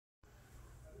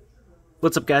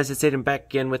What's up, guys? It's Aiden back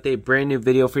again with a brand new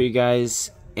video for you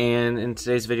guys. And in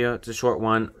today's video, it's a short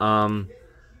one. I'm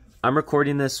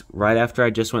recording this right after I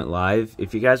just went live.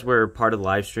 If you guys were part of the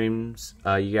live streams,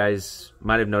 you guys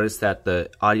might have noticed that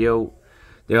the audio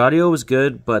was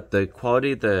good, but the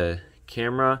quality of the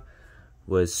camera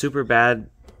was super bad,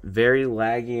 very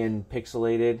laggy and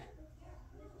pixelated.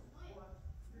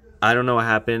 I don't know what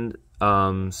happened.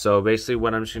 So basically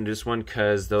what I'm just going to do this one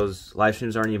because those live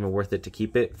streams aren't even worth it to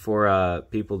keep it for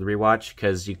people to rewatch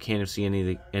because you can't see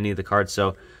any of the cards.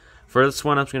 So for this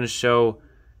one, I'm just going to show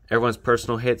everyone's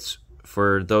personal hits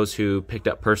for those who picked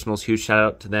up personals. Huge shout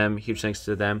out to them. Huge thanks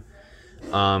to them.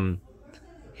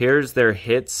 Here's their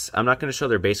hits. I'm not going to show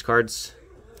their base cards.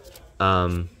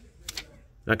 I'm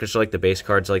not going to show like the base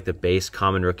cards, like the base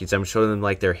common rookies. I'm showing them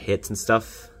like their hits and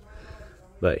stuff.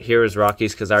 But here is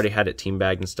Rocky's because I already had it team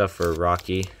bagged and stuff for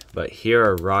Rocky. But here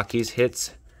are Rocky's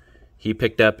hits. He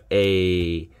picked up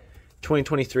a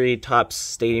 2023 Topps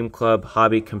Stadium Club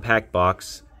Hobby Compact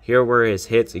Box. Here were his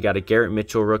hits. He got a Garrett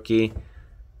Mitchell rookie,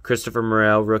 Christopher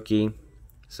Morel rookie.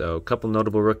 So a couple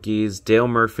notable rookies. Dale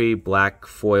Murphy black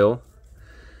foil,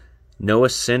 Noah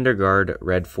Syndergaard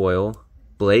red foil,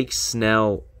 Blake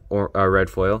Snell red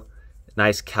foil,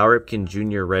 nice Cal Ripken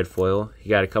Jr. red foil. He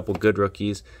got a couple good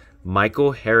rookies.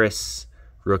 Michael Harris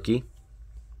rookie,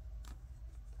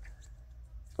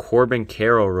 Corbin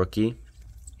Carroll rookie.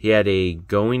 He had a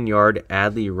Going Yard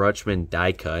Adley Rutschman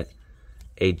die cut,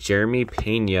 a Jeremy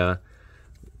Pena,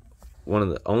 one of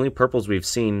the only purples we've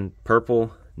seen,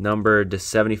 purple numbered to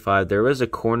 75. There was a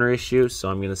corner issue, so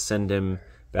I'm going to send him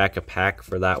back a pack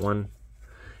for that one.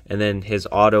 And then his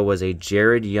auto was a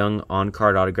Jared Young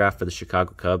on-card autograph for the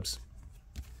Chicago Cubs.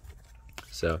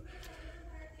 So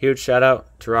huge shout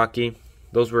out to Rocky.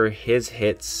 Those were his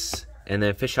hits. And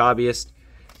then Fish Hobbyist,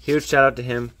 huge shout out to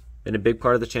him. Been a big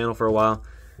part of the channel for a while.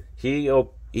 He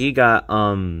got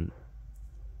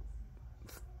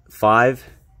 5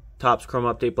 Topps Chrome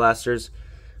Update Blasters.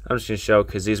 I'm just gonna show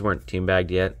because these weren't team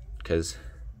bagged yet, because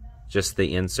just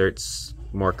the inserts,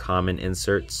 more common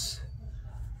inserts.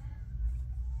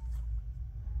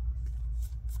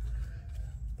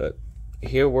 But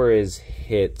here were his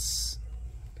hits.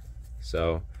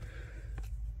 So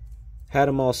had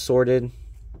them all sorted.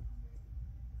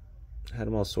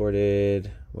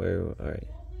 Where? All right.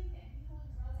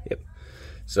 Yep.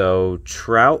 So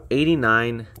Trout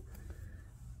 89,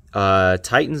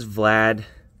 Titans Vlad,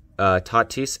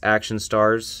 Tatis Action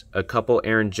Stars, a couple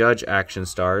Aaron Judge Action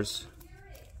Stars,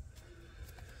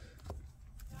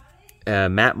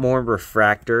 Matt Moore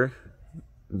Refractor,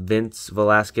 Vince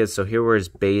Velasquez. So here were his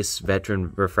base veteran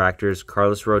refractors: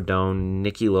 Carlos Rodon,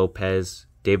 Nicky Lopez,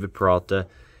 David Peralta.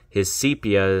 His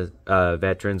sepia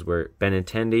veterans were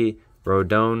Benintendi,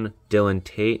 Rodon, Dylan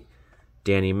Tate,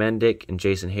 Danny Mendick, and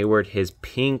Jason Hayward. His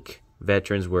pink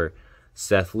veterans were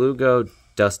Seth Lugo,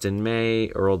 Dustin May,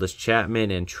 Aroldis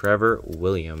Chapman, and Trevor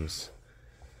Williams.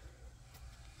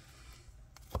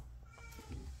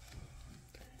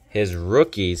 His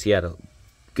rookies, he had a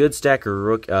good stack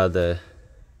of the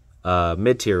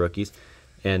mid-tier rookies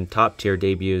and top-tier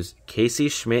debuts. Casey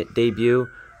Schmidt debut,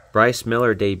 Bryce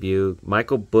Miller debut,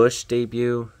 Michael Busch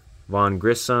debut, Vaughn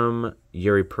Grissom,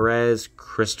 Yuri Perez,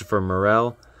 Christopher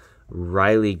Morel,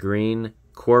 Riley Green,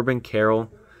 Corbin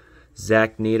Carroll,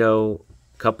 Zach Neto.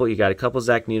 You got a couple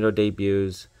Zach Neto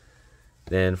debuts.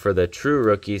 Then for the true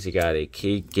rookies, you got a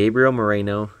Gabriel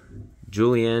Moreno,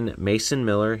 Julian Mason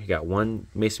Miller. You got one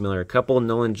Mason Miller, a couple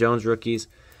Nolan Jones rookies,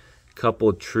 a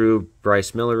couple true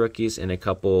Bryce Miller rookies, and a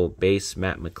couple base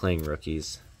Matt McClain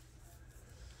rookies.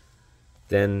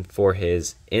 Then for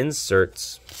his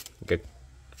inserts, got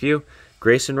a few.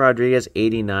 Grayson Rodriguez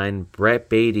 89, Brett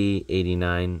Beatty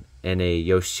 89, and a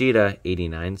Yoshida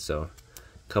 89. So a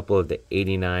couple of the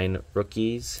 89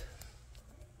 rookies.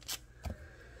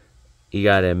 You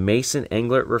got a Mason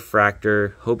Englert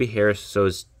refractor, Hobie Harris. So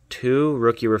it's 2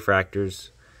 rookie refractors.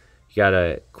 You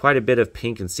got quite a bit of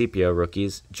pink and sepia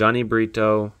rookies: Johnny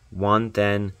Brito, Juan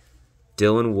Then,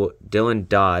 Dylan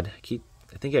Dodd.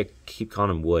 I think I keep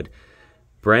calling him Wood.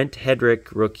 Brent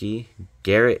Hedrick rookie,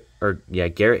 Garrett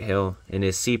Hill, and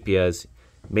his sepias: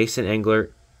 Mason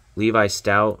Englert, Levi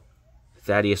Stout,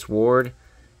 Thaddeus Ward,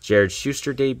 Jared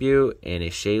Schuster debut, and a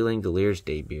Shaylin Delirious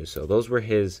debut. So those were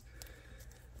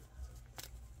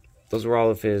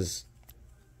all of his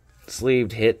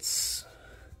sleeved hits.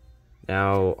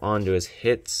 Now on to his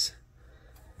hits.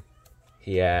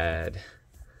 He had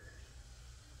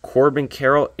Corbin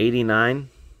Carroll 89,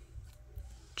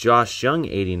 Josh Young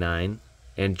 89,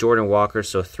 and Jordan Walker.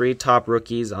 So 3 top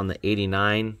rookies on the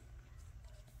 89.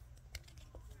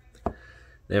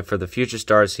 Then for the future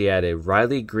stars, he had a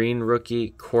Riley Green rookie,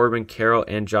 Corbin Carroll,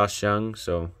 and Josh Young.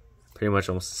 So pretty much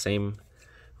almost the same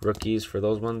rookies for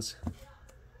those ones.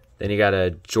 Then you got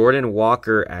a Jordan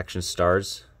Walker action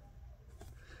stars.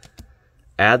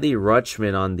 Adley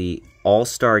Rutschman on the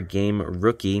All-Star Game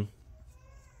rookie.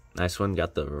 Nice one.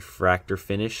 Got the refractor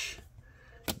finish.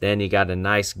 Then you got a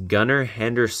nice Gunnar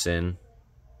Henderson.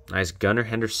 Nice Gunnar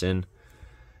Henderson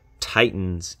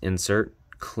Titans insert.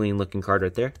 Clean looking card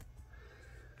right there.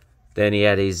 Then he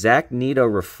had a Zach Neto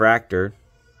refractor.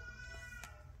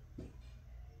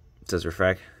 It says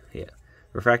refract. Yeah.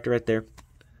 Refractor right there.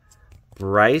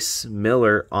 Bryce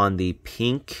Miller on the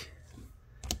pink.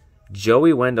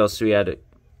 Joey Wendell. So he had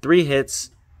 3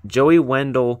 hits. Joey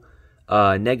Wendell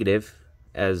negative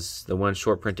as the one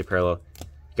short printed parallel.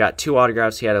 Got 2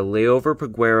 autographs. He had a Liover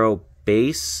Peguero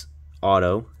base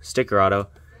auto, sticker auto,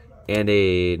 and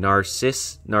a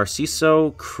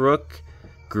Narciso Crook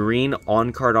green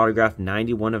on-card autograph,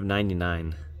 91 of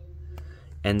 99.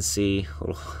 NC,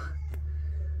 little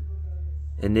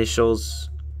initials.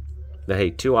 But hey,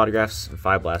 2 autographs and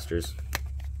 5 blasters.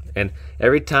 And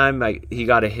every time he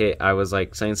got a hit, I was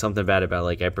like saying something bad about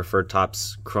like I prefer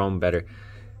Topps Chrome better.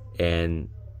 And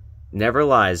never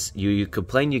lies. You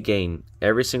complain, you gain.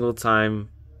 Every single time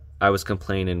I was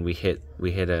complaining, we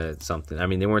hit something. I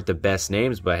mean, they weren't the best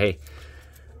names, but hey,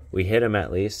 we hit them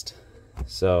at least.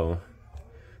 So,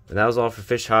 and that was all for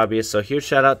Fish Hobbyists. So huge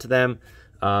shout out to them.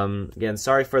 Again,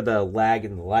 sorry for the lag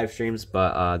in the live streams,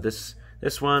 but this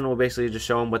one will basically just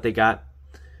show them what they got.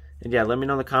 And yeah, let me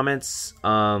know in the comments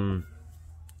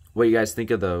what you guys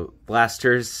think of the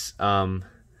blasters.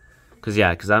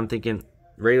 Because I'm thinking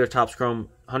regular Topps Chrome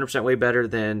 100% way better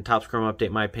than Topps Chrome Update,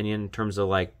 in my opinion, in terms of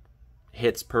like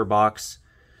hits per box.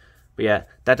 But yeah,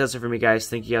 that does it for me, guys.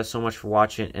 Thank you guys so much for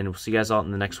watching, and we'll see you guys all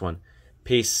in the next one.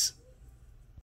 Peace.